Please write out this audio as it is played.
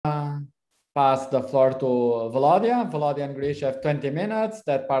pass the floor to Volodya. Volodya and Grisha have 20 minutes.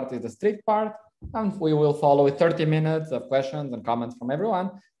 That part is the strict part. And we will follow with 30 minutes of questions and comments from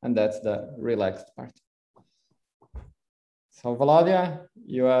everyone. And that's the relaxed part. So Volodya,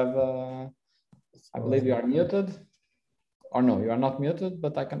 you have, I believe you are muted. Or no, you are not muted,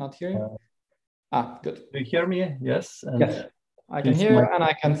 but I cannot hear you. Good. Do you hear me? Yes. And yes, I can hear you and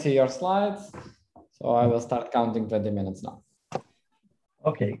I can see your slides. So I will start counting 20 minutes now.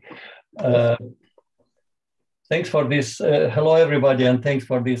 Okay. Thanks for this. Hello, everybody, and thanks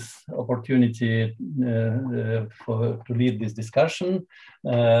for this opportunity to lead this discussion.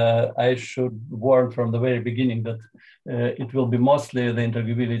 I should warn from the very beginning that it will be mostly the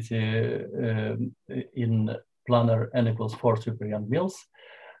integrability in planar n=4 super-young mills.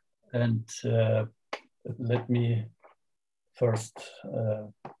 And let me first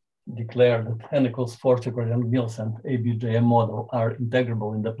declare that n=4 super-young mills and ABJM model are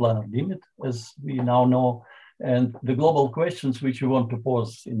integrable in the planar limit, as we now know. And the global questions which we want to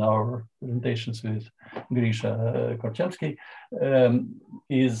pose in our presentations with Gregory Korchemsky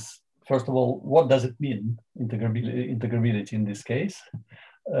is, first of all, what does it mean, integrability in this case?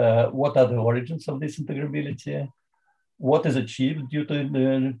 What are the origins of this integrability? What is achieved due to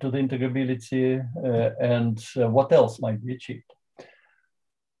the integrability? And what else might be achieved?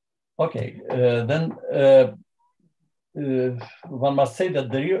 Okay, then one must say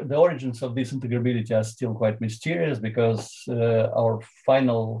that the origins of this integrability are still quite mysterious, because our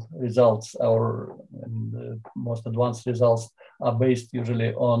final results, our most advanced results, are based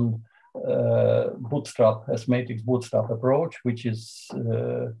usually on matrix bootstrap approach, which is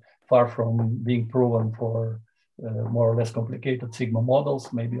far from being proven for more or less complicated sigma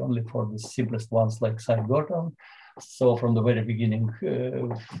models, maybe only for the simplest ones like Side-Gorton. So from the very beginning,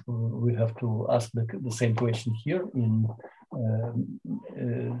 we have to ask the same question here in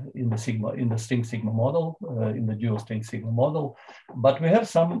the string sigma model, in the dual string sigma model. But we have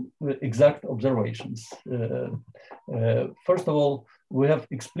some exact observations. First of all, we have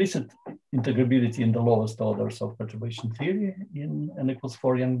explicit integrability in the lowest orders of perturbation theory in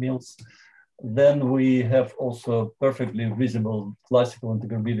n=4 young mills. Then we have also perfectly visible classical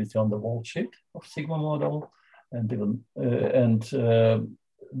integrability on the wall sheet of sigma model. And the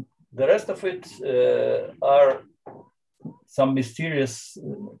rest of it are some mysterious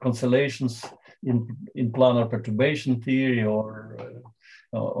constellations in planar perturbation theory or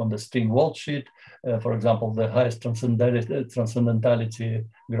on the string wall sheet. For example, the highest transcendentality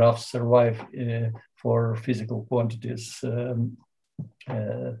graphs survive for physical quantities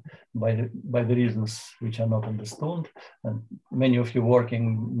by the reasons which are not understood. And many of you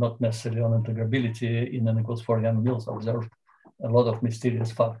working not necessarily on integrability in n=4 young mills observed a lot of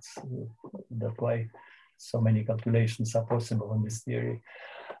mysterious facts. That's why so many calculations are possible in this theory.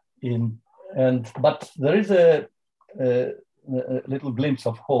 But there is a little glimpse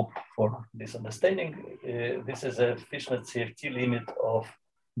of hope for this understanding. This is a fishnet CFT limit of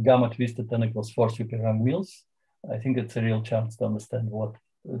gamma twisted n=4 super-young mills. I think it's a real chance to understand where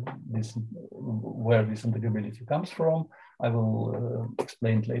this integrability comes from. I will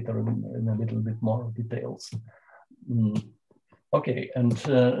explain it later in a little bit more details. Okay, and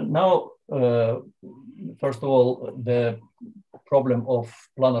now, first of all, the problem of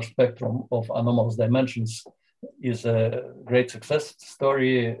planar spectrum of anomalous dimensions is a great success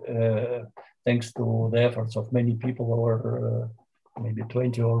story, thanks to the efforts of many people over maybe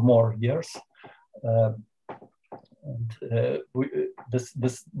 20 or more years. This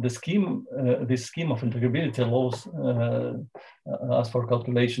scheme of integrability allows us for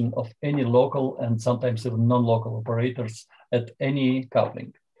calculation of any local and sometimes even non-local operators at any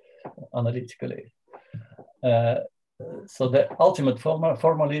coupling analytically. So the ultimate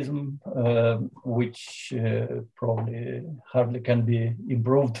formalism, which probably hardly can be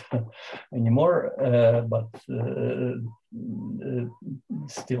improved anymore, but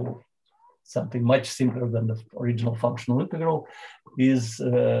still something much simpler than the original functional integral, is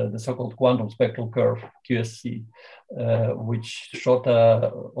the so-called quantum spectral curve, QSC, which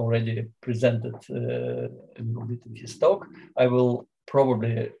Shota already presented a little bit in his talk. I will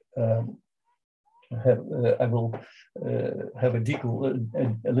probably have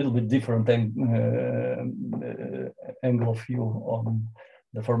a little bit different angle of view on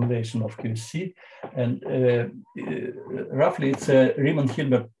the formulation of QSC. And roughly it's a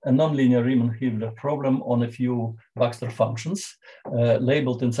non-linear Riemann-Hilbert problem on a few Baxter functions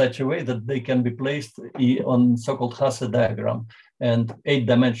labeled in such a way that they can be placed on so-called Hasse diagram and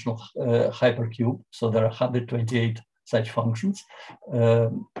 8-dimensional hypercube. So there are 128 such functions.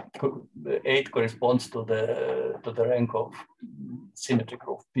 8 corresponds to the rank of symmetry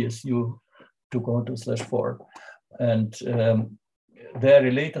group PSU 2,2/4. And they're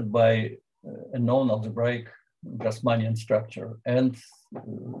related by a known algebraic Grassmannian structure. And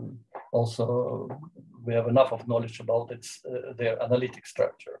also we have enough of knowledge about their analytic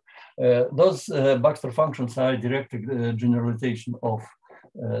structure. Those Baxter functions are a direct generalization of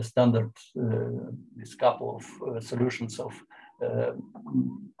standard, this couple of solutions of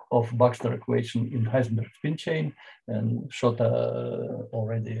Baxter equation in Heisenberg spin chain, and Shota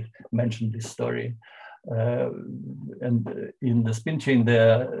already mentioned this story. And in the spin chain,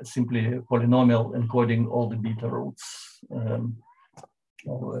 they're simply polynomial encoding all the beta roots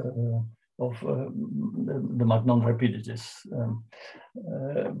of the Magnon rapidities.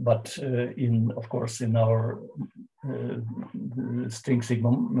 But of course, in our string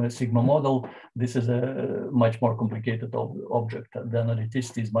sigma model, this is a much more complicated object. The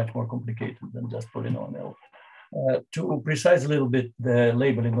analyticity is much more complicated than just polynomial. To precise a little bit the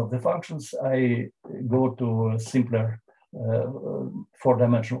labeling of the functions, I go to a simpler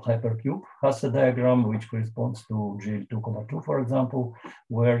four-dimensional hypercube Hasse diagram, which corresponds to GL2,2, for example,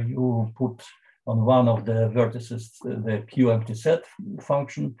 where you put on one of the vertices the Q empty set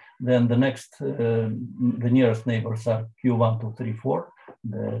function, then the next, the nearest neighbors are Q1, 2, 3, 4,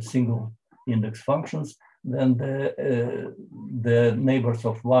 the single index functions. Then the neighbors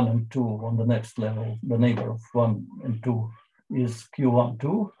of 1 and 2 on the next level, the neighbor of 1 and 2 is Q1,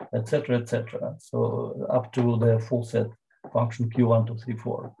 2, etc., etc. So up to the full set function Q1, 2, 3,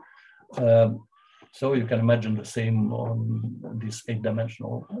 4. So you can imagine the same on this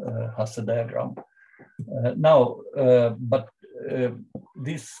 8-dimensional Hasse diagram. But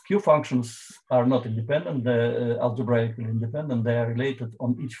these Q functions are not independent, they're algebraically independent. They are related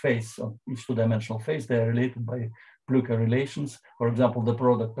on each face, on each two-dimensional face. They are related by Plücke relations. For example, the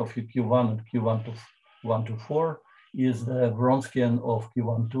product of Q1 and Q1 to 1 to 4 is the Wronskian of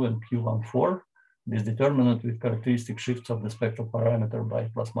Q12 and Q14. This determinant with characteristic shifts of the spectral parameter by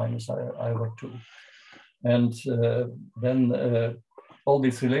plus minus I/2. And then all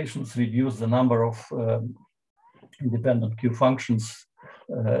these relations reduce the number of independent Q functions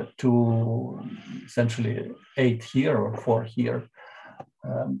to essentially 8 here or 4 here.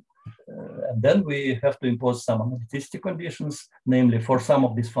 And then we have to impose some analyticity conditions, namely for some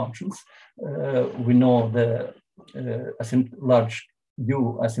of these functions, we know the large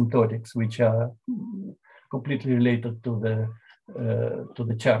U asymptotics, which are completely related to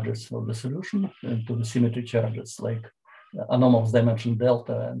the charges of the solution and to the symmetry charges, like anomalous dimension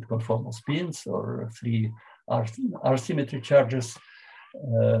delta and conformal spins, or 3 R symmetry charges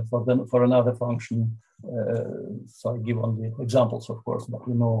for another function. So I give only examples, of course, but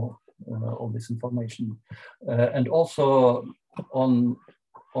we know all this information. And also on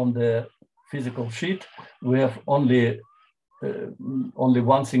the physical sheet, we have only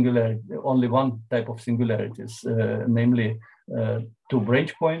one singularity, only one type of singularities, namely 2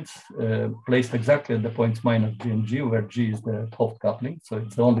 branch points placed exactly at the points minus G and G, where G is the 't Hooft coupling. So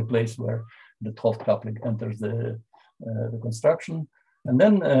it's the only place where the 't Hooft coupling enters the construction. And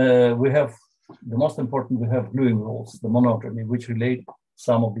then we have, the most important, we have gluing rules, the monotony, which relate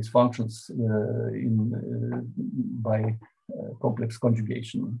some of these functions by complex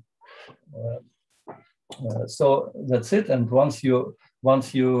conjugation. So that's it. And once you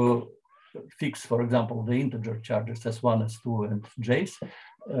fix, for example, the integer charges S1, S2, and J's,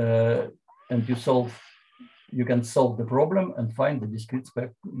 and you can solve the problem and find the discrete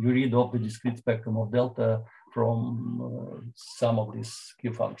spectrum. You read off the discrete spectrum of delta from some of these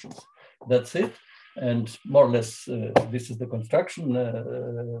Q functions. That's it. And more or less, this is the construction.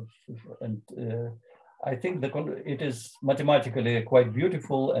 I think it is mathematically quite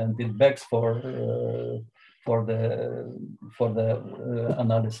beautiful, and it begs for the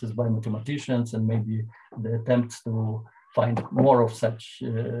analysis by mathematicians, and maybe the attempts to find more of such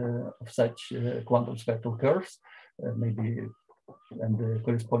quantum spectral curves, maybe, and the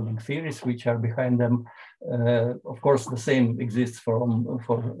corresponding theories which are behind them. Of course, the same exists for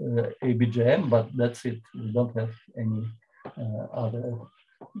ABGM, but that's it. We don't have any other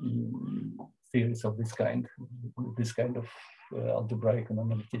theories of this kind of algebraic and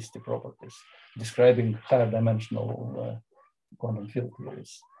analyticity properties describing higher dimensional quantum field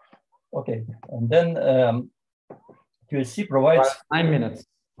theories. Okay, and then QSC provides 9 minutes.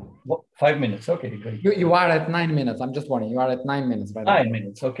 What, 5 minutes? Okay, great. You are at 9 minutes. I'm just warning. You are at 9 minutes. Right 9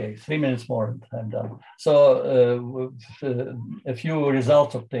 minutes. Okay, 3 minutes more, and I'm done. So a few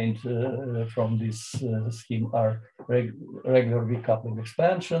results obtained from this scheme are regular weak coupling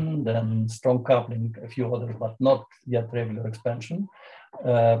expansion, then strong coupling, a few others, but not yet regular expansion.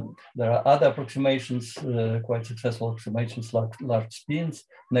 There are other approximations, quite successful approximations like large spins,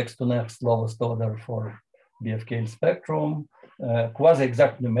 next to next lowest order for BFK spectrum,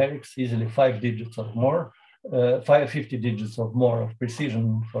 quasi-exact numerics, easily 5 digits or more, 50 digits or more of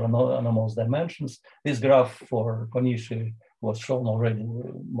precision for anomalous dimensions. This graph for Konishi was shown already,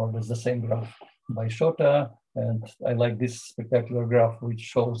 more or less the same graph by Shota. And I like this spectacular graph, which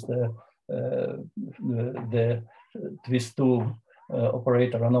shows the twist 2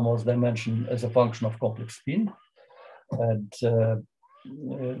 operator anomalous dimension as a function of complex spin. And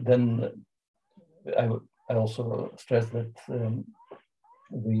then I also stress that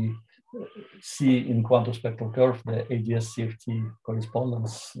we see in quantum spectral curve the ADS-CFT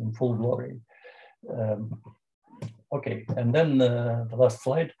correspondence in full glory. Okay, and then the last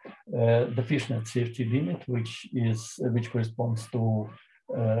slide, the fishnet CFT limit, which corresponds to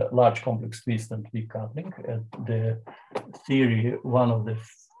large complex twist and weak coupling. And the theory, one of the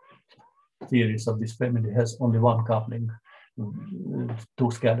theories of this family has only one coupling, two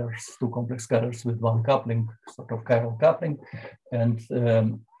scalars, two complex scalars with one coupling, sort of chiral coupling. And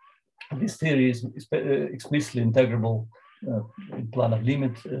this theory is explicitly integrable in planar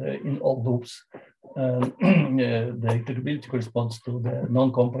limit in all loops. The integrability corresponds to the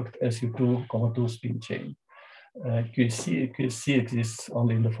non-compact SU2, 2 spin chain. QC exists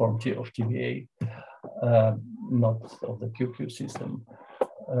only in the form of TVA, not of the QQ system.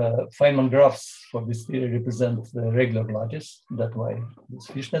 Feynman graphs for this theory represent the regular lattice. That's why it's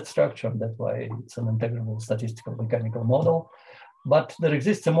fishnet structure. That's why it's an integrable statistical mechanical model. But there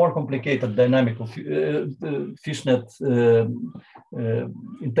exists a more complicated dynamical fishnet,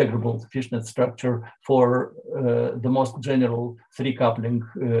 integrable fishnet structure for the most general three coupling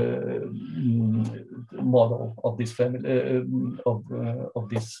model of this family, of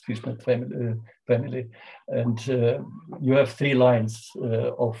this fishnet family. And you have three lines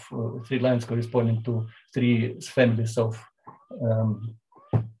corresponding to three families of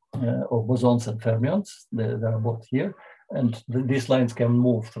bosons and fermions. They are both here. And these lines can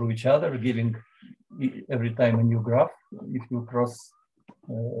move through each other, giving every time a new graph if you cross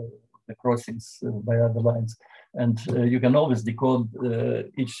the crossings by other lines. And you can always decode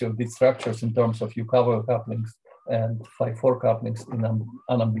each of these structures in terms of Yukawa couplings and 5-4 couplings in an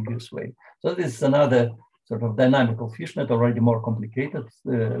unambiguous way. So this is another sort of dynamical fishnet, already more complicated,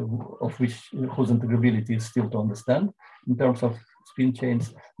 whose integrability is still to understand in terms of spin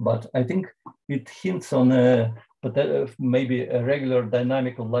chains. But I think it hints on maybe a regular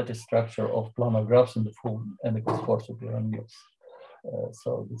dynamical lattice structure of planar graphs in the full n=4 superior annuals.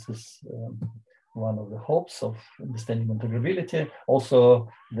 So this is one of the hopes of understanding integrability. Also,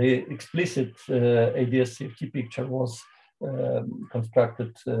 the explicit ADS-CFT picture was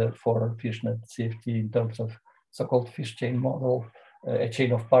constructed for fishnet CFT in terms of so-called fish chain model, a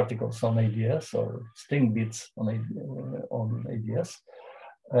chain of particles on ADS or string bits on ADS.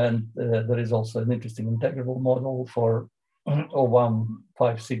 And there is also an interesting integrable model for O1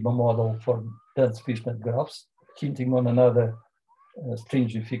 5 sigma model for dense fishnet graphs, hinting on another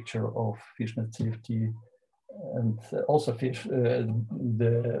stringy feature of fishnet CFT. And also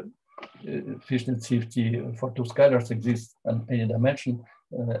the fishnet CFT for two scalars exists in any dimension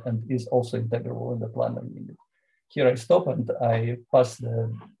and is also integrable in the planar limit. Here I stop and I pass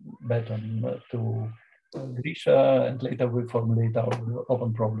the baton to Grisha, and later we formulate our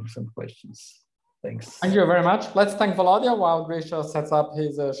open problems and questions. Thanks. Thank you very much. Let's thank Volodya while Grisha sets up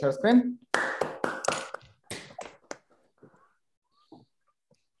his share screen.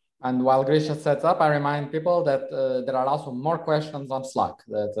 And while Grisha sets up, I remind people that there are also more questions on Slack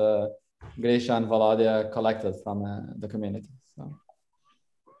that Grisha and Volodya collected from the community. So.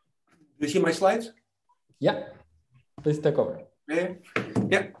 Do you see my slides? Yeah, please take over.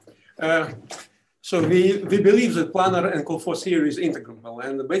 Yeah. So we believe that planar and Ecole theory is integrable,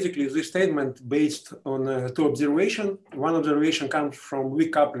 and basically this statement based on two observations. One observation comes from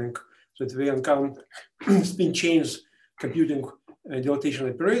weak coupling, that we encounter spin chains computing a dilatation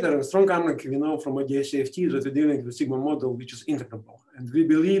operator, and strong coupling we know from ADS-CFT that we're dealing with sigma model which is integrable. And we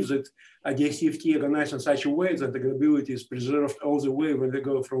believe that ADS-CFT organized in such a way that integrability is preserved all the way when we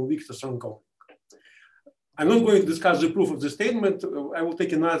go from weak to strong coupling. I'm not going to discuss the proof of the statement. I will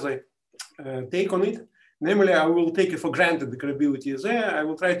take another take on it. Namely, I will take it for granted the integrability is there. I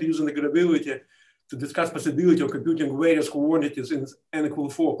will try to use integrability to discuss possibility of computing various coordinates in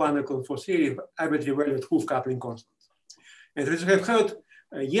n=4 planar Ecole theory arbitrary valued Hoof coupling constants. And as we have heard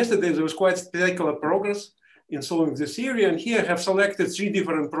yesterday, there was quite spectacular progress in solving this theory. And here I have selected 3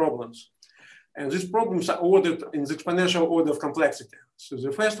 different problems. And these problems are ordered in the exponential order of complexity. So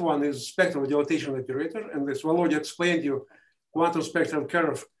the first one is spectral dilatation operator. And as Volodya explained you, quantum spectrum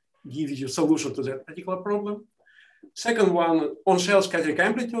curve gives you solution to that particular problem. Second one, on-shell scattering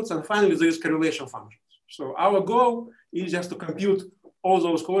amplitudes. And finally, there is correlation functions. So our goal is just to compute all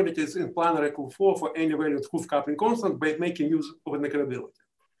those coordinates in planar Ecole for any valued Hoof coupling constant by making use of integrability.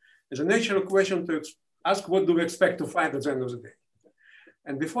 It's a natural question to ask, what do we expect to find at the end of the day?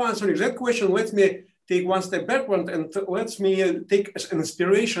 And before answering that question, let me take one step backward and let me take as an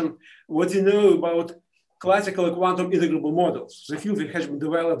inspiration what you know about classical quantum integrable models, the field that has been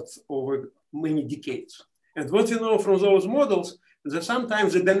developed over many decades. And what you know from those models is that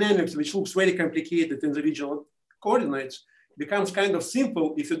sometimes the dynamics, which looks very complicated in the regional coordinates, becomes kind of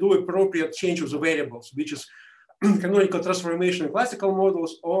simple if you do appropriate change of the variables, which is canonical transformation in classical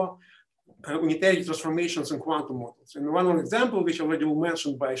models or unitary transformations in quantum models. And one example, which already was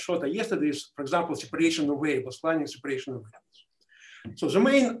mentioned by Shota yesterday, is, for example, separation of variables, planning separation of variables. So the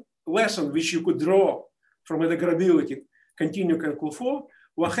main lesson which you could draw from integrability continuing in Ecole 4,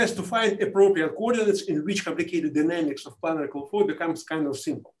 one has to find appropriate coordinates in which complicated dynamics of planar Ecole 4 becomes kind of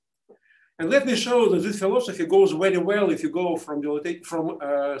simple. And let me show that this philosophy goes very well if you go from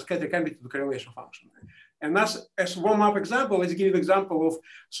scattering amplitude to correlation function. And as warm-up example, let's give an example of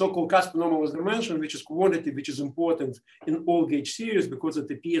so-called Casper anomalous dimension, which is quantity which is important in all gauge series because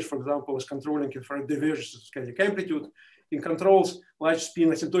it appears, for example, as controlling infrared divergence of scattering amplitude. It controls large spin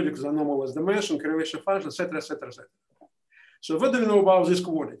asymptotic anomalous dimension, correlation function, etc., etc., etc. So what do we know about this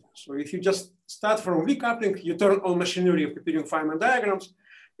quantity? So if you just start from V coupling, you turn on machinery of computing Feynman diagrams,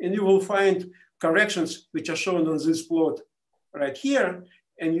 and you will find corrections which are shown on this plot right here.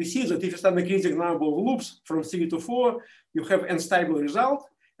 And you see that if you start increasing number of loops from 3 to 4, you have unstable result.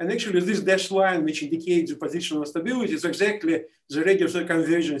 And actually this dashed line, which indicates the positional stability, is exactly the radius of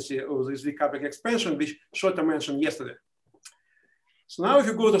convergence of this V coupling expansion, which Shota mentioned yesterday. So now if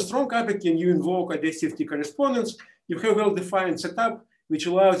you go to strong coupling and you invoke IDSFT correspondence, you have a well-defined setup which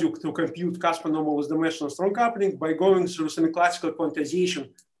allows you to compute Casper anomalous dimensional strong coupling by going through semi-classical quantization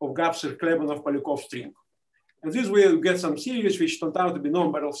of Gapser-Klebanov-Polyakov string. And this way you get some series which turned out to be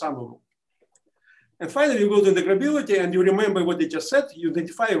non-barrel summable. And finally, you go to integrability and you remember what they just said. You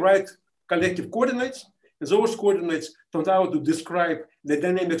identify right collective coordinates. And those coordinates turned out to describe the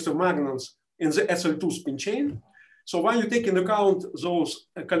dynamics of magnons in the SL2 spin chain. So when you take into account those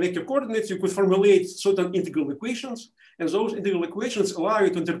collective coordinates, you could formulate certain integral equations. And those integral equations allow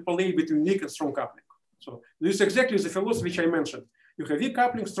you to interpolate between weak and strong coupling. So this is exactly the philosophy which I mentioned. You have weak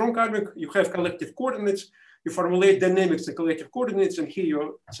coupling, strong coupling, you have collective coordinates, you formulate dynamics and collective coordinates, and here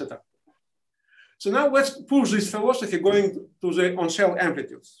you set up. So now let's push this philosophy going to the on-shell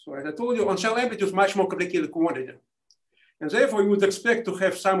amplitudes. So as I told you, on-shell amplitude is much more complicated quantity. And therefore, you would expect to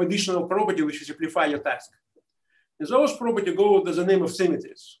have some additional property which will simplify your task. And those properties go under the name of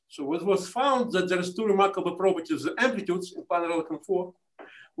symmetries. So what was found that there is two remarkable properties of amplitudes in planar Ecole 4.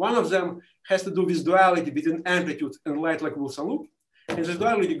 One of them has to do with duality between amplitude and light-like Wilson loop. And this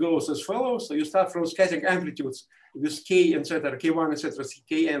duality goes as follows. So you start from scattering amplitudes with K, etc., K1, etc.,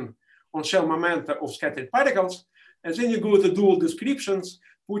 Kn on shell momenta of scattered particles. And then you go to dual descriptions,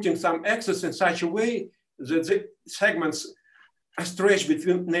 putting some axes in such a way that the segments stretched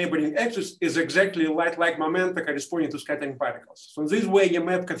between neighboring axes is exactly light-like momenta corresponding to scattering particles. So in this way, you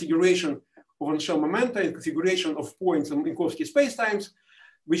map configuration of on-shell momenta and configuration of points in Minkowski spacetimes,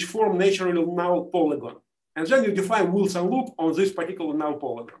 which form naturally null polygon. And then you define Wilson loop on this particular null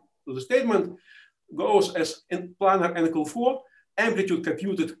polygon. So the statement goes as in planar Ecole 4, amplitude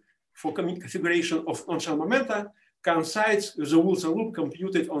computed for configuration of on-shell momenta coincides with the Wilson loop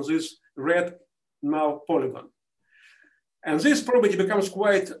computed on this red null polygon. And this property becomes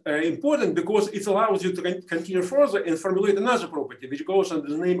quite important because it allows you to continue further and formulate another property, which goes under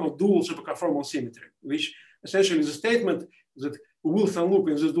the name of dual superconformal symmetry, which essentially is a statement that Wilson loop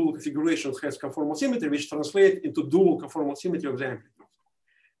in this dual configuration has conformal symmetry, which translates into dual conformal symmetry of the amplitude.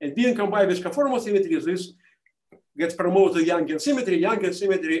 And being combined with conformal symmetry, this gets promoted to Yangian symmetry. Yangian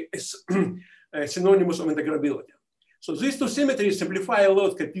symmetry is synonymous of integrability. So these two symmetries simplify a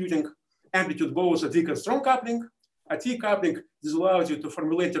lot computing amplitude both at weak and strong coupling. At weak coupling, this allows you to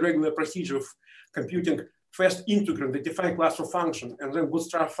formulate a regular procedure of computing fast integrand, the defined class of function, and then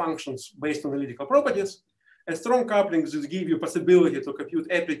bootstrap functions based on analytical properties. And strong couplings this give you possibility to compute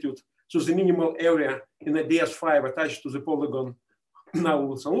amplitude to the minimal area in a DS5 attached to the polygon now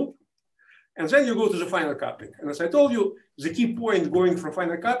Wilson loop. And then you go to the final coupling. And as I told you, the key point going from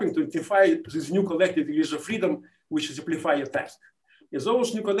final coupling to identify this new collective degrees of freedom, which simplify your task. Is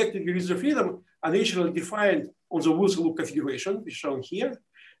those new collective degrees of freedom are naturally defined on the Wilson loop configuration, which is shown here.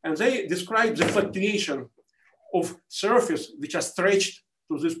 And they describe the fluctuation of surface which are stretched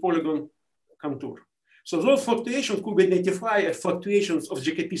to this polygon contour. So those fluctuations could be identified as fluctuations of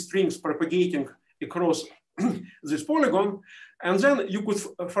GKP strings propagating across this polygon. And then you could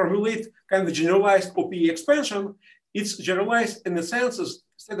formulate kind of generalized OP expansion. It's generalized in the sense,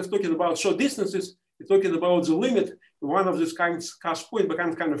 instead of talking about short distances, we're talking about the limit. One of these kinds cast point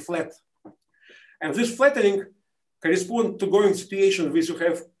becomes kind of flat. And this flattening corresponds to going situations which you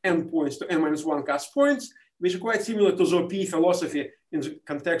have n points to n-1 cast points, which are quite similar to the OP philosophy in the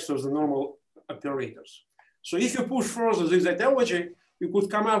context of the normal operators. So if you push further this ideology, you could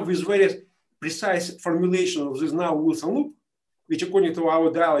come up with very precise formulation of this now Wilson loop, which according to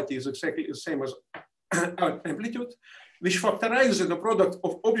our duality is exactly the same as amplitude, which factorizes the product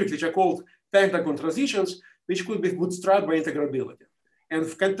of objects which are called pentagon transitions, which could be bootstrapped by integrability. And in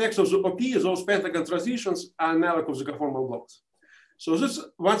the context of the OP, those pentagon transitions are analogous to the conformal blocks. So this,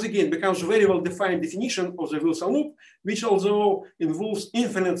 once again, becomes a very well-defined definition of the Wilson loop, which although involves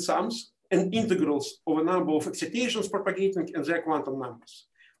infinite sums and integrals of a number of excitations propagating in their quantum numbers.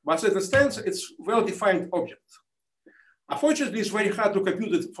 But as it stands, it's a well-defined object. Unfortunately, it's very hard to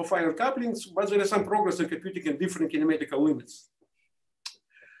compute it for finite couplings, but there is some progress in computing in different kinematical limits.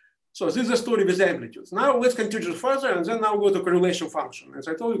 So this is a story with amplitudes. Now let's continue further, and then now go to correlation function. As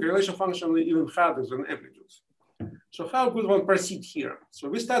I told you, correlation function is even harder than amplitudes. So how could one proceed here? So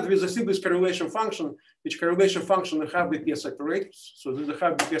we start with the simplest correlation function, which correlation function of half BPS operators. So these are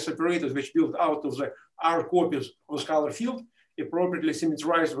half BPS operators which build out of the R copies of the scalar field, appropriately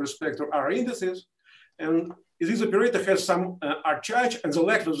symmetrized with respect to R indices. And this operator has some R charge, and the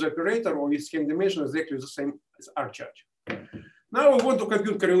length of the operator or its scaling dimension is exactly the same as R charge. Now we want to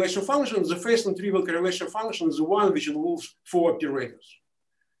compute correlation functions. The first and trivial correlation function is the one which involves 4 operators.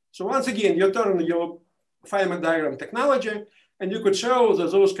 So once again, you turn your Feynman diagram technology, and you could show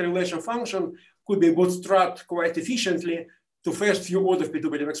that those correlation functions could be bootstrapped quite efficiently to first few order of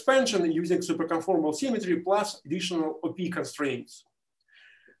perturbative expansion using superconformal symmetry plus additional OP constraints.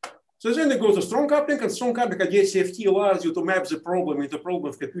 So then you go to strong coupling, and strong coupling at CFT allows you to map the problem into problem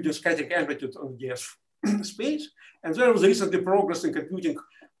of computing scattering amplitude on ds space. And there was recently progress in computing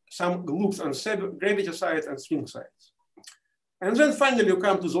some loops on gravity side and swing sides. And then finally you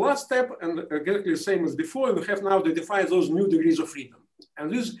come to the last step, and exactly the same as before, we have now to define those new degrees of freedom.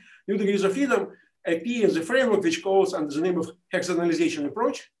 And these new degrees of freedom appear in the framework which calls under the name of hexagonalization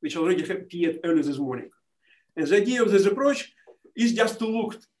approach, which already appeared early this morning. And the idea of this approach is just to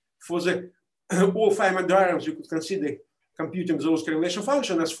look for the all Feynman diagrams you could consider computing those correlation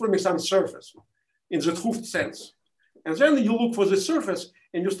functions as forming some surface in the 't Hooft sense. And then you look for the surface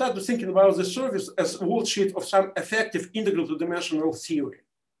and you start to thinking about the surface as a worldsheet of some effective integral two-dimensional theory.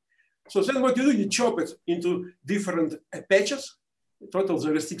 So then what you do, you chop it into different patches. In total,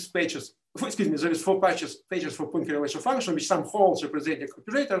 there is 6 patches. Excuse me, there is 4 patches for point correlation function with some holes representing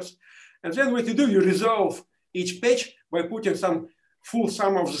operators. And then what you do, you resolve each patch by putting some full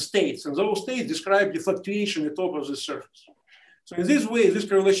sum of the states. And those states describe the fluctuation at the top of the surface. So in this way, this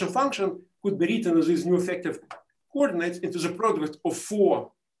correlation function could be written as these new effective coordinates into the product of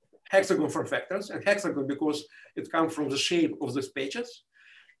 4 hexagon form factors, and hexagon because it comes from the shape of these patches.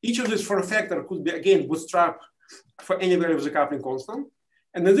 Each of these form factors could be again bootstrapped for any value of the coupling constant.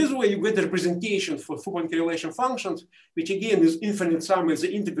 And in this way, you get a representation for full correlation functions, which again is infinite sum is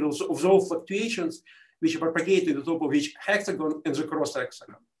the integrals of those fluctuations which are propagated at the top of each hexagon and the cross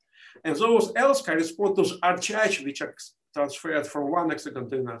hexagon. And those L's correspond to the R charge which are transferred from one hexagon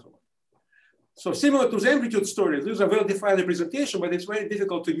to another one. So similar to the amplitude story, this is a well-defined representation, but it's very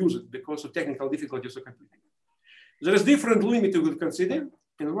difficult to use it because of technical difficulties of computing. There is different limits you could consider,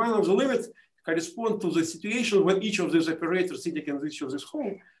 and one of the limits corresponds to the situation when each of these operators sitting in each of this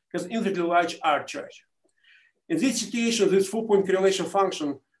hole has infinitely large R charge. In this situation, this 4-point correlation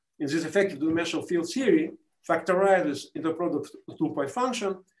function in this effective two-dimensional field theory factorizes into the product of 2-point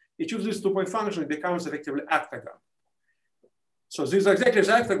function. Each of these 2-point function becomes effectively octagon. So this is exactly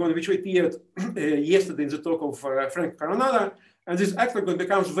the octagon which appeared yesterday in the talk of Frank Coronado. And this octagon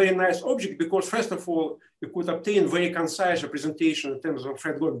becomes a very nice object because first of all, you could obtain very concise representation in terms of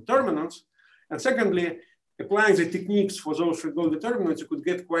Fred-Gordon determinants. And secondly, applying the techniques for those Fred-Gordon determinants, you could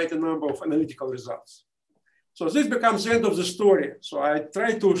get quite a number of analytical results. So this becomes the end of the story. So I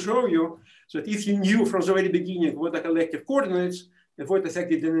try to show you that if you knew from the very beginning what are collective coordinates and what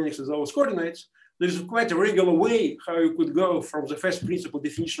effective dynamics of those coordinates, there is quite a regular way how you could go from the first principle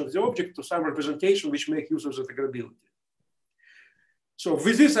definition of the object to some representation which make use of the integrability. So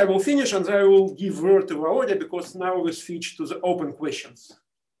with this, I will finish and I will give word to Volodya because now we switch to the open questions.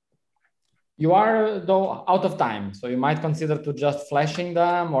 You are though out of time, so you might consider to just flashing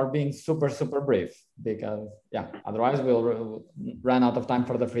them or being super brief because yeah, otherwise we'll run out of time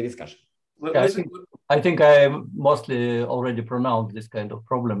for the free discussion. I think I mostly already pronounced this kind of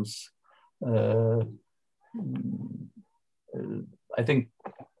problems. I think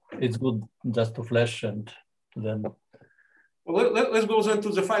it's good just to flash and then. Well, let's go then to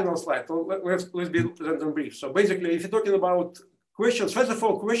the final slide. Let's be then brief. So basically, if you're talking about questions, first of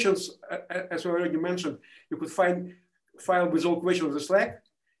all, questions, as we already mentioned, you could find file with all questions in the Slack.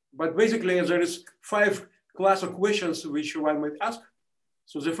 But basically, there is 5 class of questions which one might ask.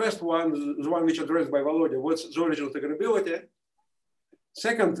 So the first one, the one which addressed by Volodya, what's the original integrability?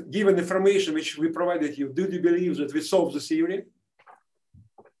 Second, given information which we provided you, do you believe that we solved the theory?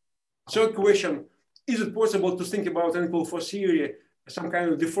 Third question, is it possible to think about N equal 4 theory, some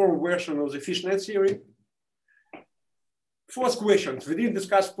kind of deformed version of the fishnet theory? Fourth question, we didn't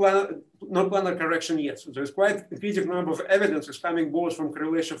discuss non-planar correction yet. So there's quite a critical number of evidences coming both from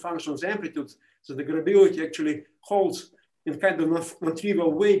correlation functions and amplitudes, so the integrability actually holds in kind of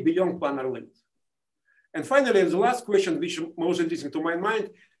non-trivial way beyond planar limit. And finally, the last question, which is most interesting to my mind,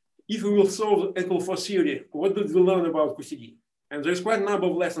 if we will solve N equal 4 theory, what did we learn about QCD? And there's quite a number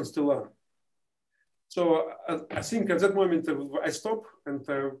of lessons to learn. So I think at that moment I stop, and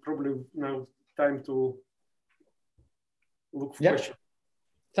probably now time to look for questions.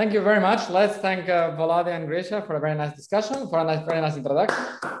 Thank you very much. Let's thank Volodya and Grisha for a very nice discussion, for a very nice introduction.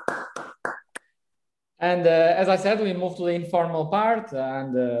 And as I said, we move to the informal part,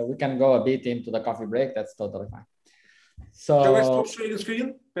 and we can go a bit into the coffee break. That's totally fine. So shall I stop sharing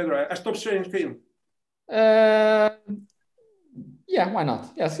screen? Pedro, I stopped sharing screen. Yeah, why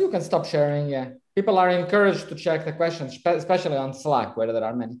not? Yes, you can stop sharing. Yeah, people are encouraged to check the questions, especially on Slack, where there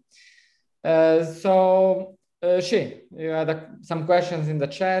are many. You had some questions in the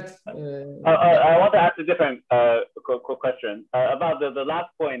chat. I want to ask a different question about the last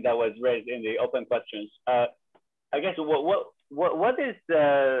point that was raised in the open questions. I guess what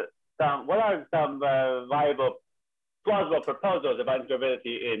are some viable, plausible proposals about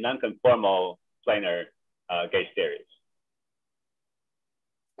integrability in non-conformal planar gauge theories?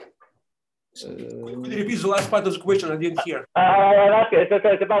 Could you repeat the last part of the question? I didn't hear.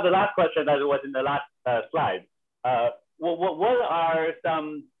 It's about the last question that was in the last slide. What are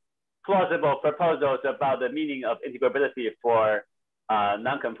some plausible proposals about the meaning of integrability for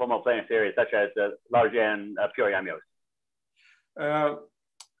non-conformal planar theories, such as the large N pure YAMYOs?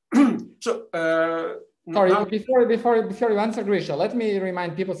 Sorry, before you answer, Grisha, let me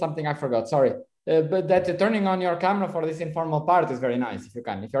remind people something I forgot. Sorry. But that turning on your camera for this informal part is very nice, if you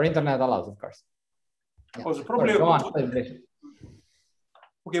can, if your internet allows, of course. Yeah. Oh, the problem. Go on, please.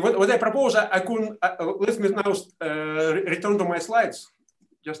 Okay, what I propose, I couldn't, let me now return to my slides,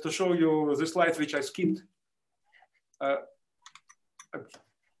 just to show you the slides which I skipped.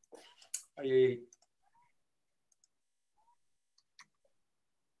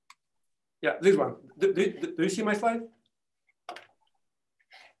 Yeah, this one. Do you see my slide?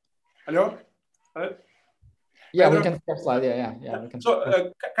 Hello? Yeah, we can skip slide. Yeah. We can.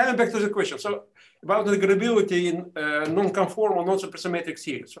 So, coming back to the question. So, about the integrability in non-conformal, non-supersymmetric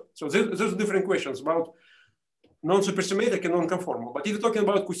series. So there's different questions about non-supersymmetric and non-conformal. But if you're talking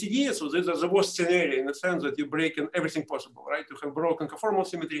about QCD, so this is the worst scenario in the sense that you break in everything possible, right? You have broken conformal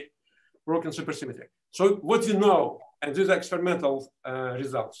symmetry, broken supersymmetry. So what we know, and these are experimental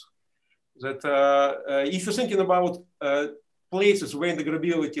results, that if you're thinking about places where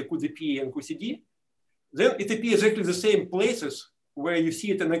integrability could appear in QCD, then it appears exactly the same places where you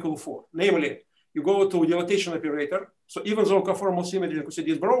see it in equal 4. Namely, you go to dilatation operator. So even though conformal symmetry in QCD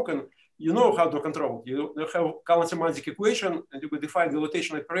is broken, you know how to control it. You have Kalan-Semantic equation, and you could define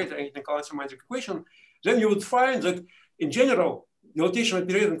dilatation operator in Kalan-Semantic equation. Then you would find that in general, dilatation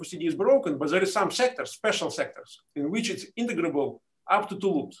operator in QCD is broken, but there is some sectors, special sectors, in which it's integrable up to 2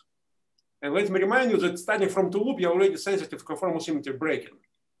 loops. And let me remind you that starting from 2 loop, you're already sensitive to conformal symmetry breaking.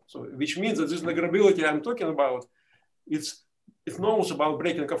 So, which means that this integrability I'm talking about, it knows about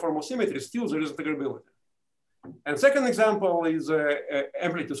breaking conformal symmetry, still there is integrability. And second example is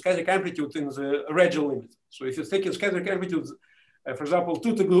amplitude, scattering amplitude in the radial limit. So if you're taking scattering amplitude, for example,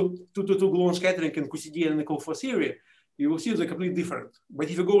 2-to-2 gluon scattering in QCD and equal 4 theory, you will see they're completely different. But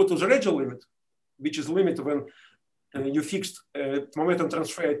if you go to the radial limit, which is the limit when you fixed momentum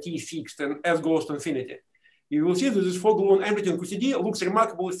transfer T fixed and S goes to infinity, you will see that this 4 gluon amplitude in QCD looks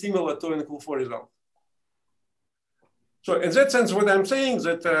remarkably similar to an equal 4 result. So in that sense, what I'm saying is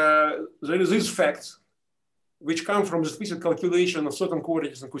that there is these facts which come from the explicit calculation of certain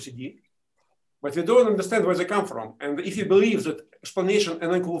coordinates in QCD, but we don't understand where they come from. And if you believe that explanation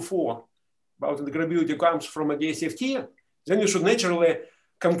n equal 4 about integrability comes from a DSFT, then you should naturally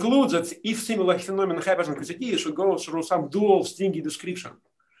conclude that if similar phenomenon happens in QCD, you should go through some dual stringy description.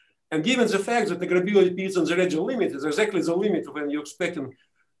 And given the fact that integrability is on the radial limit is exactly the limit when you're expecting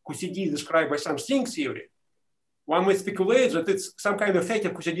QCD described by some string theory, one might speculate that it's some kind of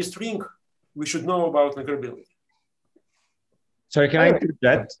effective QCD string we should know about integrability. Sorry, can I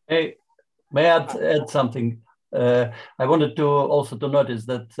interject? Hey, may I add something? I wanted to also to notice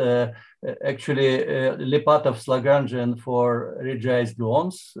that actually Lipatov's Lagrangian for regularized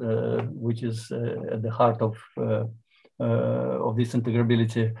gluons, which is at the heart of this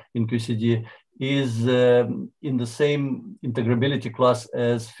integrability in QCD, is in the same integrability class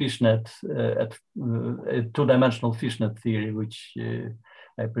as fishnet, two-dimensional fishnet theory, which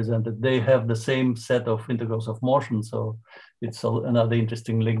I presented. They have the same set of integrals of motion, so it's another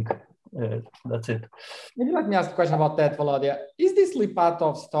interesting link. That's it. Maybe let me ask a question about that, Volodya. Is this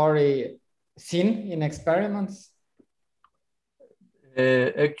Lipatov story seen in experiments?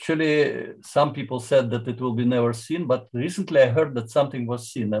 Actually, some people said that it will be never seen, but recently I heard that something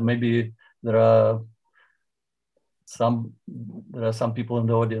was seen, and maybe there are some people in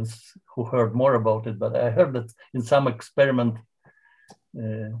the audience who heard more about it. But I heard that in some experiment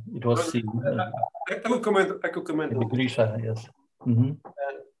it was seen. I could comment. Grisha, yes. Mm-hmm.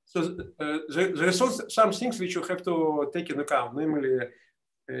 So there are some things which you have to take into account, namely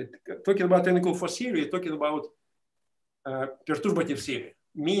talking about Ecole theory, talking about perturbative theory,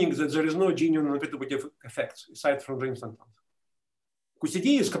 meaning that there is no genuine perturbative effects aside from the instantons.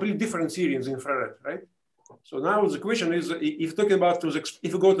 QCD is a completely different theory in the infrared, right? So now the question is, if talking about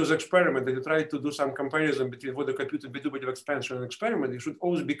if you go to the experiment and you try to do some comparison between what the compute and perturbative expansion and experiment, you should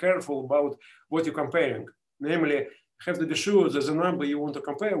always be careful about what you're comparing. Namely, have to be sure that the number you want to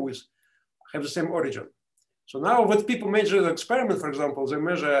compare with have the same origin. So now what people measure in the experiment, for example, they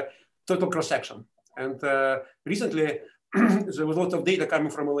measure total cross-section. And recently, there was a lot of data coming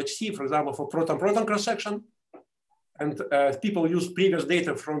from LHC, for example, for proton-proton cross-section. And people use previous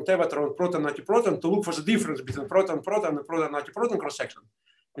data from Tevatron, proton-antiproton to look for the difference between proton-proton and proton-antiproton cross-section.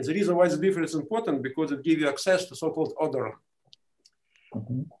 And the reason why the difference is important because it gives you access to so-called orderon.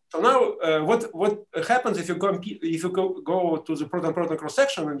 Mm-hmm. So now, what happens if you go to the proton-proton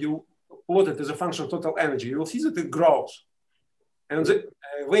cross-section and you plot it as a function of total energy? You will see that it grows, and the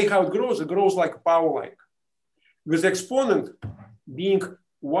way how it grows like a power line, with the exponent being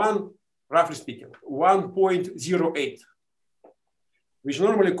roughly speaking, 1.08, which is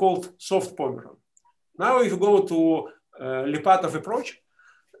normally called soft Pomeron. Now, if you go to Lipatov approach,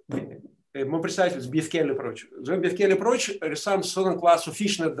 more precisely, it's BFK approach. The BFK approach is some certain class of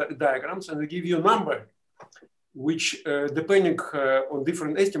fishnet diagrams, and they give you a number, which depending on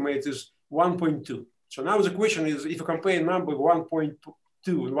different estimates is 1.2. So now the question is, if you compare a number 1.2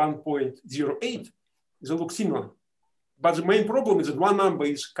 and 1.08, they look similar. But the main problem is that one number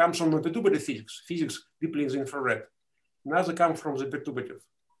comes from perturbative physics deeply in the infrared. Another comes from the perturbative.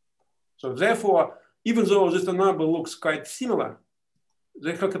 So therefore, even though this number looks quite similar,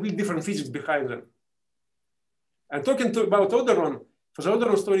 they have completely different physics behind them. And talking about orderon, for the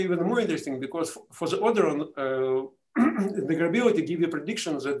orderon story, even more interesting because for the orderon, integrability gives you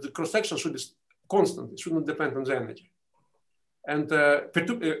predictions that the cross-section should be constant. It should not depend on the energy. And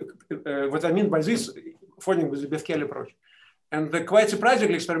what I mean by this, following with the BFK approach. And quite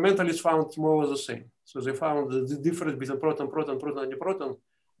surprisingly, experimentalists found more or less the same. So they found the difference between proton-proton, proton-antiproton,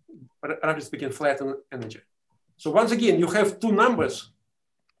 roughly speaking, flat in energy. So once again, you have two numbers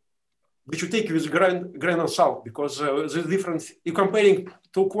which you take with grain of salt because the difference, you're comparing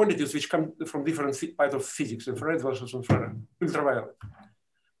two quantities which come from different parts of physics, infrared versus infrared, ultraviolet.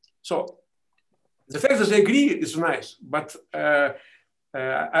 So the fact that they agree is nice, but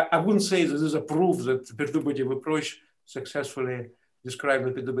I wouldn't say that this is a proof that the perturbative approach successfully described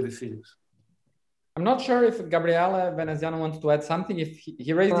the perturbative physics. I'm not sure if Gabriele Veneziano wants to add something. If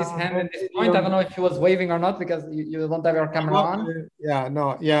he raised his hand at this point, I don't know if he was waving or not because you don't have your camera on.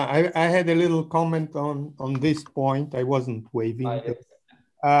 I had a little comment on this point. I wasn't waving.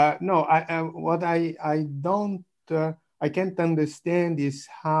 What I can't understand is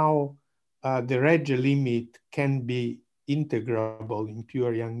how the Regge limit can be integrable in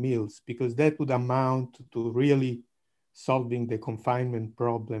pure Young-Mills, because that would amount to really solving the confinement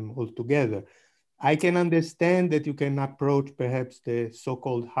problem altogether. I can understand that you can approach perhaps the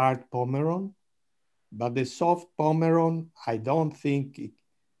so-called hard Pomeron, but the soft Pomeron, I don't think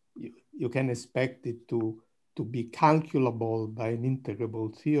you can expect it to be calculable by an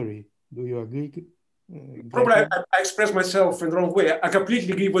integrable theory. Do you agree? Probably I expressed myself in the wrong way. I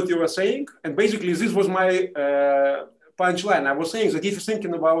completely agree with what you were saying. And basically this was my punchline. I was saying that if you're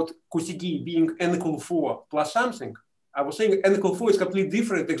thinking about QCD being n equal 4 plus something, I was saying n equal 4 is completely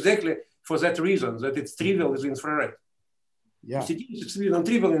different exactly for that reason, that it's trivial as infrared. Yeah. It's really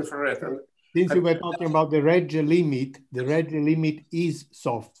non-trivial infrared. And since you were talking about the Regge limit is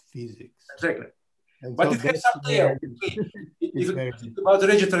soft physics. Exactly. And but so it has some tail. If you think about the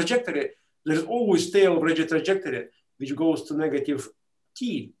Regge trajectory, there's always tail of Regge trajectory, which goes to negative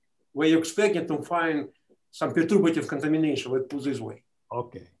t, where you're expecting to find some perturbative contamination, let's put it this way.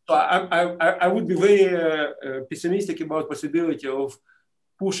 Okay. So I would be very pessimistic about possibility of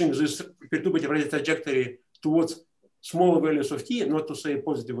pushing this perturbative Regge trajectory towards smaller values of t, not to say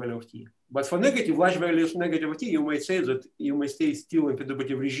positive value of t. But for negative, large values negative of t, you might say that you may stay still in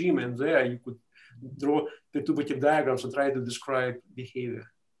perturbative regime, and there you could draw perturbative diagrams and try to describe behavior.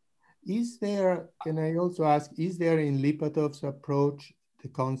 Is there, can I also ask, is there in Lipatov's approach the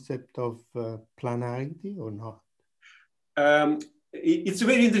concept of planarity or not? It's a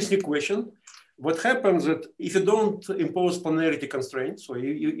very interesting question. What happens that if you don't impose planarity constraints, so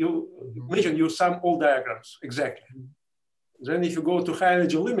you imagine you sum all diagrams exactly. Then if you go to high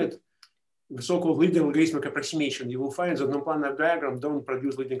energy limit, the so-called leading logarithmic approximation, you will find that non-planar diagrams don't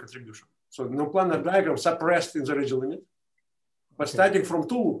produce leading contribution. So non-planar diagrams suppressed in the energy limit, but starting from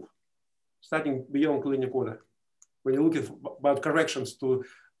two, starting beyond linear order, when you're looking about corrections to,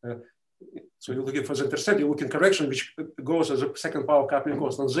 so you're looking for the intercept, you're looking correction which goes as a second power coupling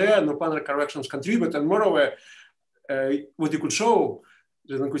cost. And there, non-planar corrections contribute, and moreover, what you could show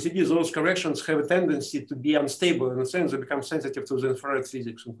that in QCD, those corrections have a tendency to be unstable in a sense, they become sensitive to the infrared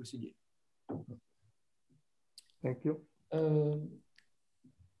physics in QCD. Thank you.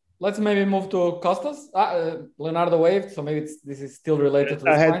 Let's maybe move to Costas. Leonardo waved, so maybe this is still related to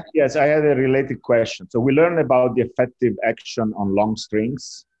this point. Yes, I had a related question. So we learned about the effective action on long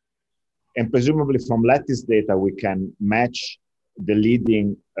strings, and presumably from lattice data, we can match the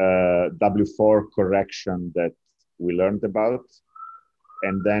leading W4 correction that we learned about.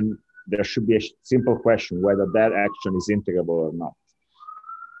 And then there should be a simple question whether that action is integrable or not.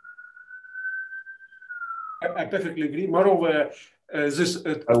 I perfectly agree. Moreover, this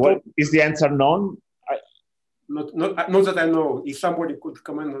what is the answer known? Not that I know. If somebody could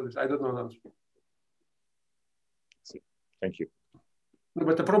comment on this, I don't know the answer. Thank you. No,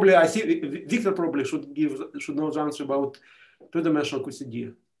 but probably I see Victor probably should know the answer about two-dimensional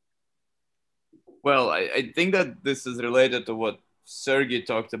QCD. Well, I think that this is related to what Sergey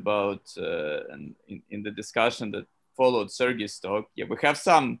talked about and in the discussion that followed Sergey's talk. Yeah, we have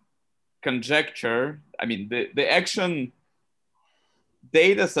some conjecture. I mean, the action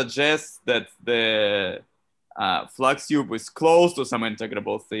data suggests that the flux tube is close to some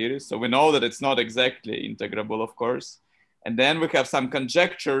integrable theory. So we know that it's not exactly integrable, of course. And then we have some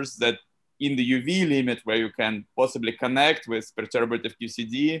conjectures that in the UV limit where you can possibly connect with perturbative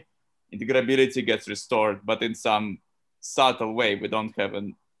QCD, integrability gets restored, but in some subtle way. We don't have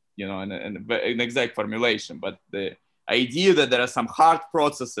an exact formulation, but the idea that there are some hard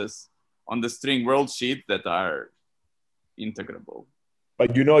processes on the string world sheet that are integrable.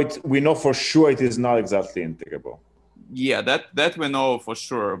 But we know for sure it is not exactly integrable. Yeah, that we know for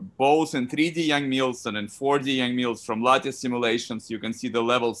sure. Both in 3D Young-Mills and in 4D Young-Mills from lattice simulations, you can see the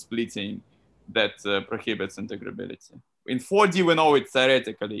level splitting that prohibits integrability. In 4D, we know it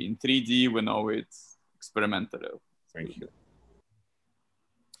theoretically. In 3D, we know it's experimentally. Thank you.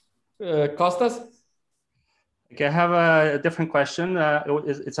 Costas? Okay, I have a different question.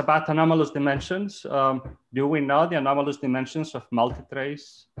 It's about anomalous dimensions. Do we know the anomalous dimensions of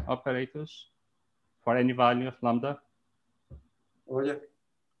multitrace operators for any value of lambda? Oh, yeah.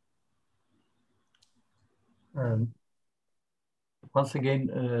 Once again,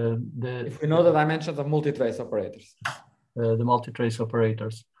 if we know the dimensions of multitrace operators. The multitrace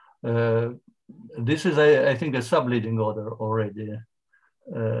operators. This is, I think, a subleading order already.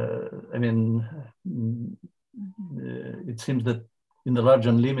 I mean, it seems that in the large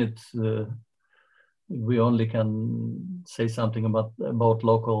limit, we only can say something about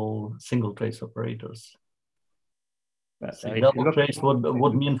local single trace operators. So double trace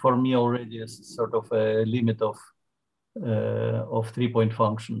would mean for me already a sort of a limit of 3-point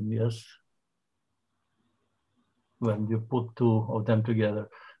function, yes, when you put two of them together.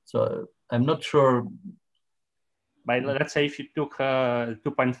 So I'm not sure. But let's say if you took a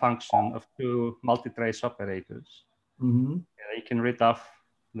 2-point function of two multitrace operators, you can rid off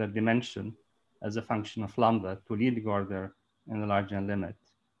the dimension as a function of lambda to leading order in the large n limit.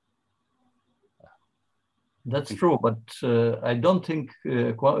 That's true, but I don't think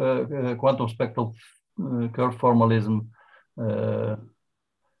quantum spectral curve formalism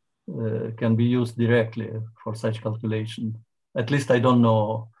can be used directly for such calculation. At least I don't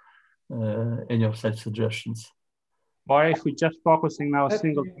know any of such suggestions. Or if we're just focusing now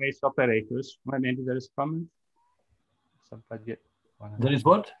single trace operators, maybe there is a comment. somebody. There is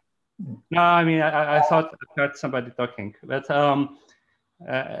what? No, I mean, I thought I heard somebody talking, but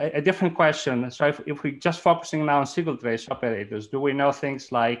a different question. So if we're just focusing now on single trace operators, do we know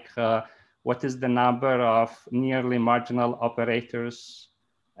things like what is the number of nearly marginal operators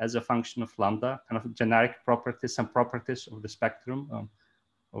as a function of lambda, kind of generic properties and properties of the spectrum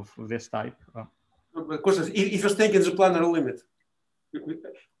of this type? Because if you're taking the planar limit,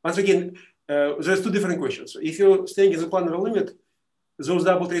 once again, there's two different questions. If you're staying in the planar limit, those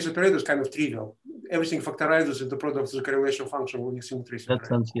double trace operators kind of trivial. Everything factorizes into product of the correlation function with single trace. That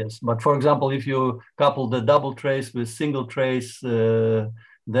sense, yes. But for example, if you couple the double trace with single trace,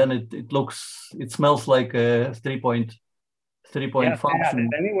 then it smells like a three-point function.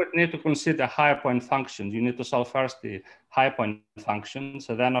 Then you would need to consider higher point functions. You need to solve first the high point functions.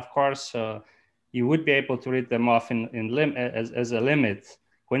 So then, of course, you would be able to read them off as a limit,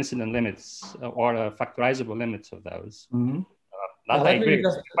 coincident limits, or factorizable limits of those. Mm-hmm. I agree.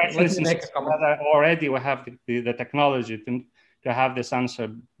 Already we have the technology to have this answer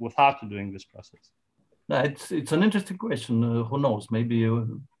without doing this process. No, it's an interesting question. Who knows? Maybe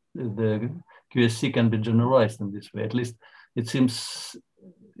the QSC can be generalized in this way. At least it seems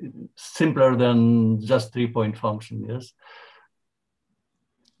simpler than just 3-point function. Yes.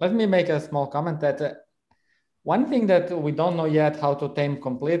 Let me make a small comment that one thing that we don't know yet how to tame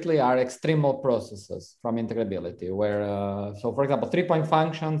completely are extremal processes from integrability, where, so for example, 3-point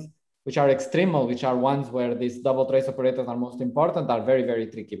functions, which are extremal, which are ones where these double trace operators are most important, are very, very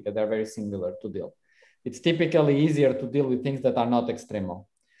tricky because they're very singular to deal. It's typically easier to deal with things that are not extremal.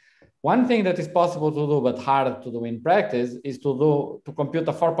 One thing that is possible to do, but hard to do in practice, is to compute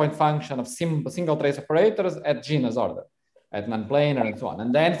a 4-point function of single trace operators at genus order, at non-planar and so on.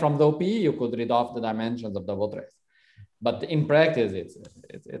 And then from the OPE, you could read off the dimensions of double trace. But in practice,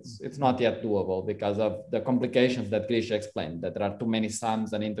 it's not yet doable because of the complications that Grisha explained, that there are too many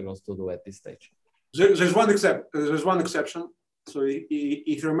sums and integrals to do at this stage. There's one exception. So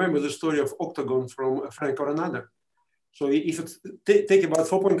if you remember the story of octagon from Frank Coronado, so if you take about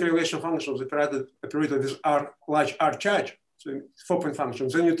 4-point correlation functions that are operated with large R charge, so 4-point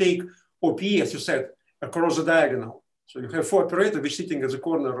functions, then you take OP, as you said, across the diagonal. So you have 4 operators which sitting at the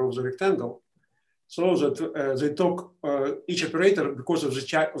corner of the rectangle, so that they talk, each operator, because of the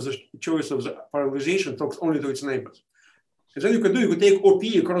choice of the parallelization, talks only to its neighbors. And then you could take OP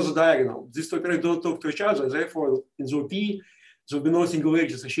across the diagonal. These 2 operators don't talk to each other, therefore in the OP, there will be no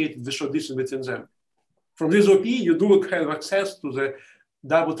singularity associated with the short distance between them. From this OP, you do have access to the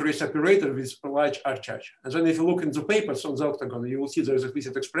double trace operator with large R charge. And then if you look in the papers on the octagon, you will see there is a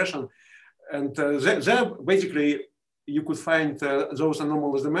explicit expression. And there basically, you could find those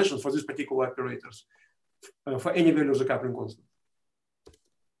anomalous dimensions for these particular operators for any value of the coupling constant.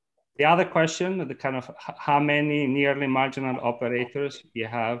 The other question, the kind of how many nearly marginal operators you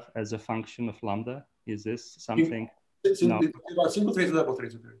have as a function of lambda? Is this something? No. Single trace or double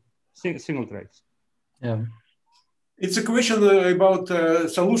trace? Single trace. Yeah. It's a question about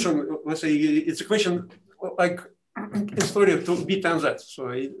solution. Let's say it's a question like in story to B times Z. So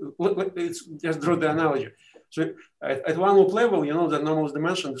it's just draw the analogy. So at one loop level, you know the anomalous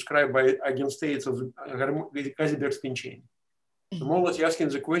dimension described by eigenstates of the Heisenberg spin chain. So more or less you're asking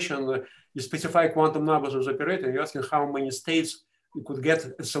the question, you specify quantum numbers of the operator, and you're asking how many states you could get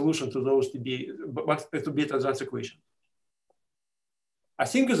a solution to those to be that equation. I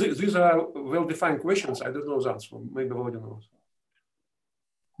think these are well-defined questions. I don't know the answer. Maybe Vladimir knows.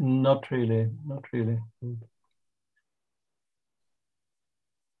 Not really, not really.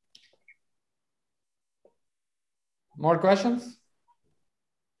 More questions?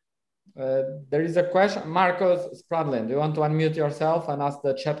 There is a question. Marcos Spradlin, do you want to unmute yourself and ask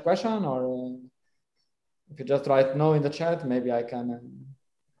the chat question? Or if you just write no in the chat, maybe I can.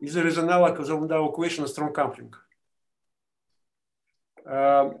 If there is an Landau equation, a strong coupling.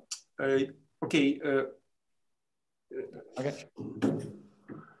 Okay. Okay.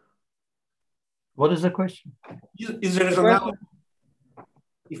 What is the question? Is there an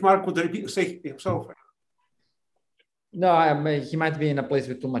if Mark could say himself. No, he might be in a place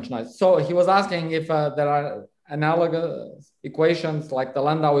with too much noise. So he was asking if there are analogous equations like the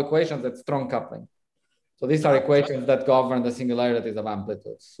Landau equations at strong coupling. So these are equations that govern the singularities of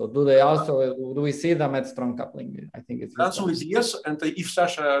amplitudes. So do we see them at strong coupling? I think it's. The answer is yes. And if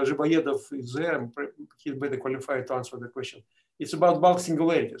Sasha Zhiboyedov is there, he's better qualified to answer the question. It's about bulk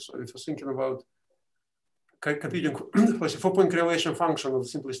singularities. So if you're thinking about computing for a 4-point correlation function of the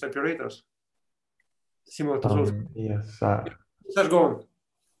simplest operators, similar to those. Yes. Let's go on.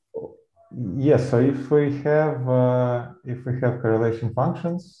 Yes. So if we have correlation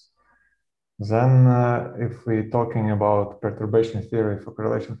functions, Then if we're talking about perturbation theory for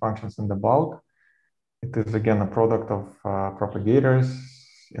correlation functions in the bulk, it is again a product of propagators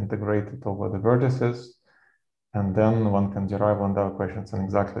integrated over the vertices. And then one can derive Landau equations in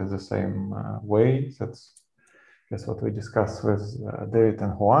exactly the same way. That's what we discussed with David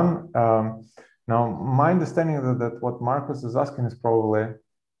and Juan. Now, my understanding is that what Marcus is asking is probably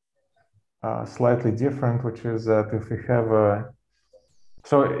slightly different, which is that if we have a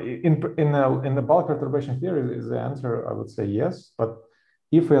so in the bulk perturbation theory is the answer, I would say yes. But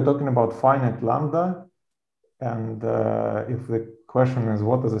if we are talking about finite lambda, and if the question is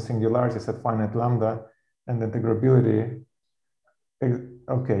what are the singularities at finite lambda and integrability,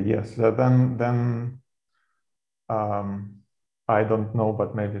 okay, yes, then I don't know,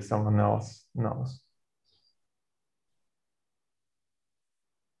 but maybe someone else knows.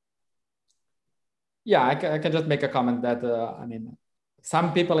 Yeah, I can just make a comment that, I mean,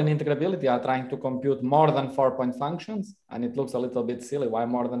 some people in integrability are trying to compute more than 4-point functions, and it looks a little bit silly. Why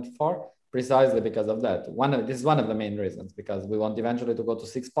more than 4? Precisely because of that. This is one of the main reasons, because we want eventually to go to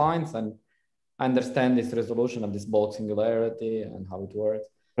 6 points and understand this resolution of this bulk singularity and how it works.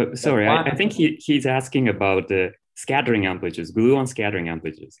 Sorry, I think he's asking about the scattering amplitudes, gluon scattering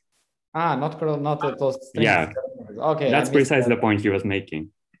amplitudes. Not those strings. Yeah, okay. That's precisely the point he was making.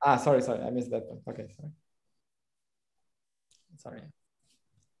 Sorry, I missed that one. Okay, sorry.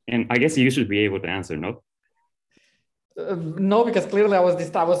 And I guess you should be able to answer, no? No, because clearly I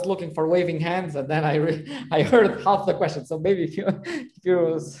was looking for waving hands, and then I heard half the question. So maybe if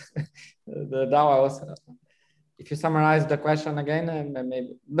you summarize the question again, and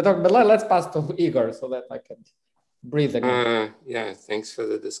maybe, but let's pass to Igor so that I can breathe again. Yeah, thanks for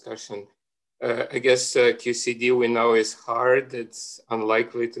the discussion. I guess QCD we know is hard. It's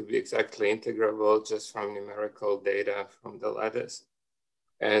unlikely to be exactly integrable just from numerical data from the lattice.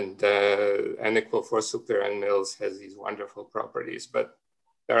 And N=4 Superieure Mills has these wonderful properties, but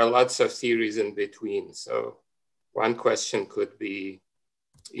there are lots of theories in between. So one question could be,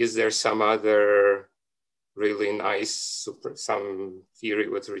 is there some other really nice some theory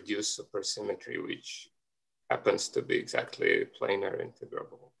with reduced supersymmetry, which happens to be exactly planar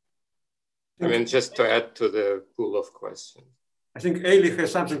integrable? I mean, just to add to the pool of questions. I think Eli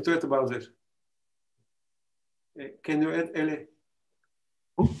has something to add about this. Can you add, Eli?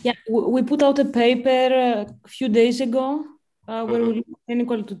 Yeah, we put out a paper a few days ago where we look at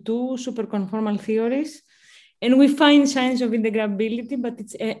N=2 superconformal theories, and we find signs of integrability, but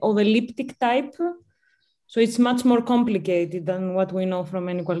it's of elliptic type. So it's much more complicated than what we know from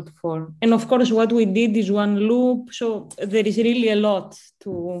N=4. And of course, what we did is one loop. So there is really a lot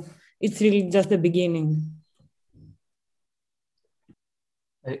to, it's really just the beginning.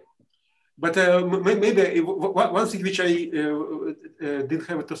 But maybe one thing which I didn't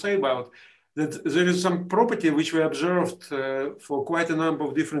have to say about, that there is some property which we observed for quite a number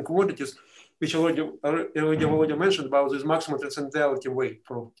of different quantities, which already mentioned about this maximum transcendentality weight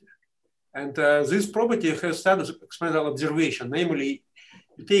property. And this property has standard experimental observation. Namely,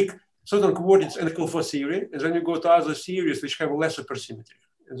 you take certain quantities in Ecole series, and then you go to other series which have less supersymmetry.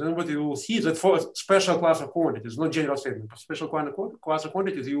 And then what you will see is that for a special class of quantities, not general statement, but special class of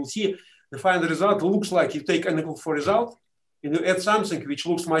quantities, you will see the final result looks like you take an N=4 result and you add something which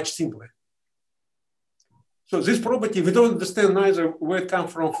looks much simpler. So this property, we don't understand neither where it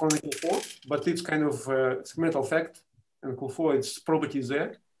comes from N=4, but it's kind of experimental fact. N=4, its property is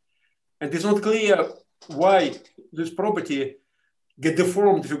there. And it's not clear why this property get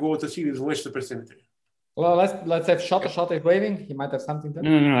deformed if you go to series with less supersymmetry. Well, let's have Shot is waving. He might have something to.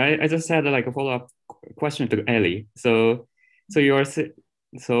 No. I just had like a follow-up question to Eli. So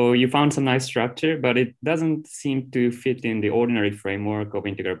you found some nice structure, but it doesn't seem to fit in the ordinary framework of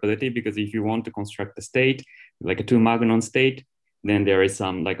integrability, because if you want to construct a state, like a 2-Magnon state, then there is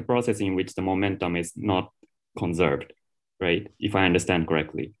some like a process in which the momentum is not conserved, right? If I understand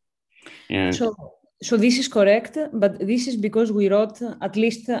correctly. And so this is correct, but this is because we wrote, at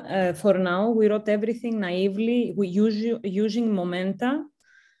least for now, we wrote everything naively. We using momenta.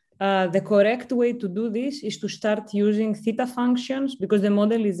 The correct way to do this is to start using theta functions, because the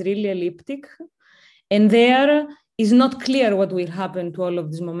model is really elliptic, and there is not clear what will happen to all of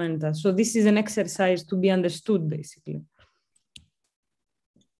these momenta. So this is an exercise to be understood, basically.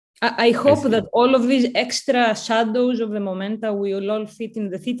 I hope that all of these extra shadows of the momenta will all fit in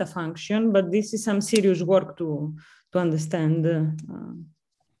the theta function, but this is some serious work to understand.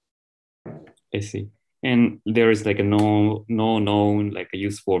 I see. And there is like a no known like a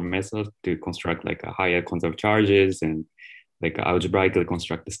useful method to construct like a higher conserved charges and like algebraically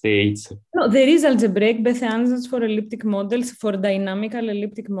construct the states? No, there is algebraic Bethe ansatz for elliptic models, for dynamical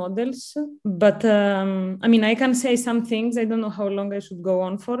elliptic models. But I mean, I can say some things. I don't know how long I should go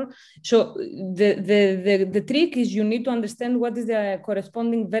on for. So the trick is you need to understand what is the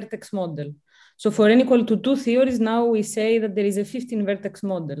corresponding vertex model. So for n equal to 2 theories, now we say that there is a 15 vertex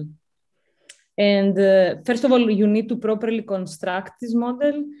model. And first of all, you need to properly construct this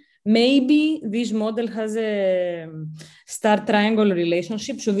model. Maybe this model has a star triangle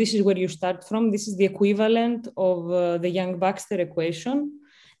relationship. So this is where you start from. This is the equivalent of the Young-Baxter equation.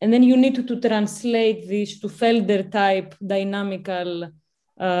 And then you need to translate this to Felder type dynamical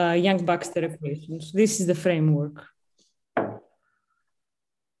Young-Baxter equations. This is the framework.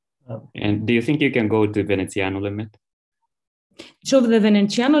 And do you think you can go to Veneziano limit? So the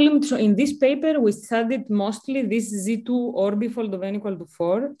Veneziano limit, so in this paper, we studied mostly this Z2 orbifold of n equal to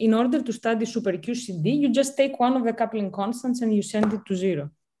 4. In order to study super QCD, you just take one of the coupling constants and you send it to 0.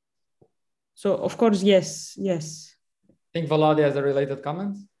 So of course, yes. I think Volodya has a related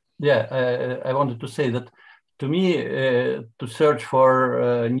comment. Yeah, I wanted to say that to me, to search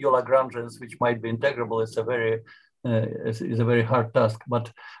for new Lagrangians, which might be integrable, is a very hard task.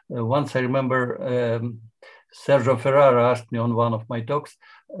 But once I remember, Sergio Ferrara asked me on one of my talks,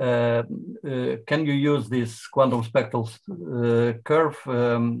 can you use this quantum spectral curve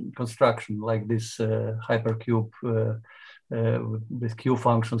construction, like this hypercube with Q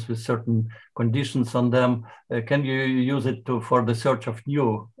functions with certain conditions on them? Can you use it for the search of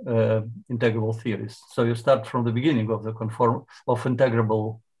new integrable theories? So you start from the beginning of the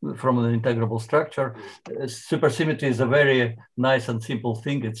from the integrable structure. Supersymmetry is a very nice and simple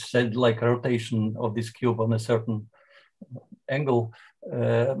thing. It's said like a rotation of this cube on a certain angle.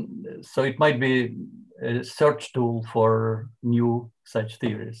 So it might be a search tool for new such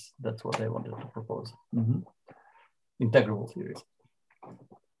theories. That's what I wanted to propose. Integrable theories.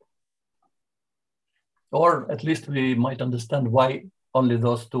 Or at least we might understand why only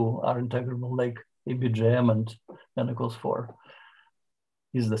those two are integrable, like EBGM and n equals 4.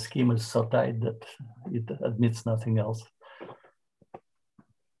 Is the scheme is so tight that it admits nothing else.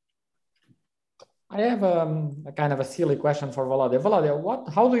 I have a kind of a silly question for Volodya.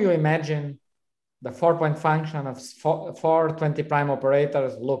 Volodya, how do you imagine the 4-point function of 420 prime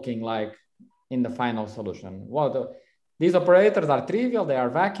operators looking like in the final solution? These operators are trivial, they are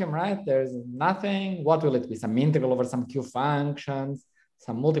vacuum, right? There's nothing. What will it be? Some integral over some Q functions,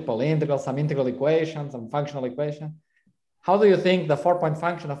 some multiple integrals, some integral equation, some functional equation. How do you think the 4-point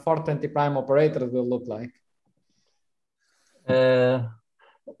function of 420 prime operators will look like? The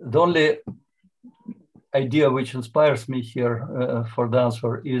only idea which inspires me here for the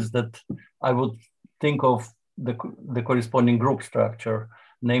answer is that I would think of the corresponding group structure,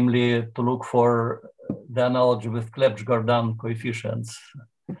 namely to look for the analogy with Clebsch-Gordan coefficients,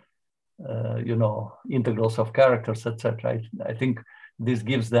 integrals of characters, etc. I think this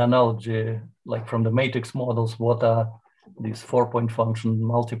gives the analogy, like from the matrix models, what are these 4-point functions,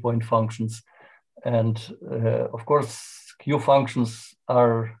 multi-point functions. And of course, Q functions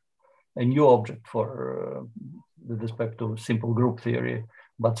are a new object with respect to simple group theory,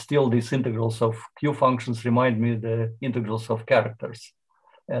 but still these integrals of Q functions remind me the integrals of characters.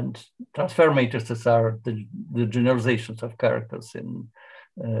 And transfer matrices are the generalizations of characters in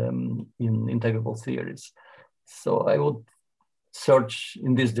integrable theories. So I would search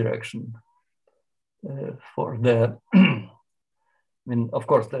in this direction. For the, of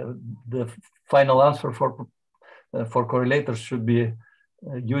course, the final answer for correlators should be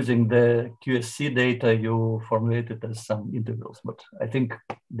using the QSC data you formulated as some integrals. But I think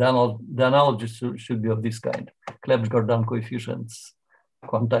the analogy should be of this kind: Clebsch-Gordan coefficients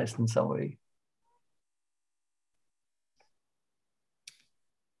quantized in some way.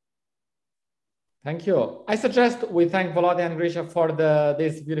 Thank you. I suggest we thank Volodya and Grisha for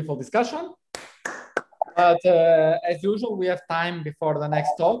this beautiful discussion. But as usual, we have time before the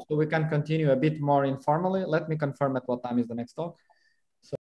next talk, so we can continue a bit more informally. Let me confirm at what time is the next talk.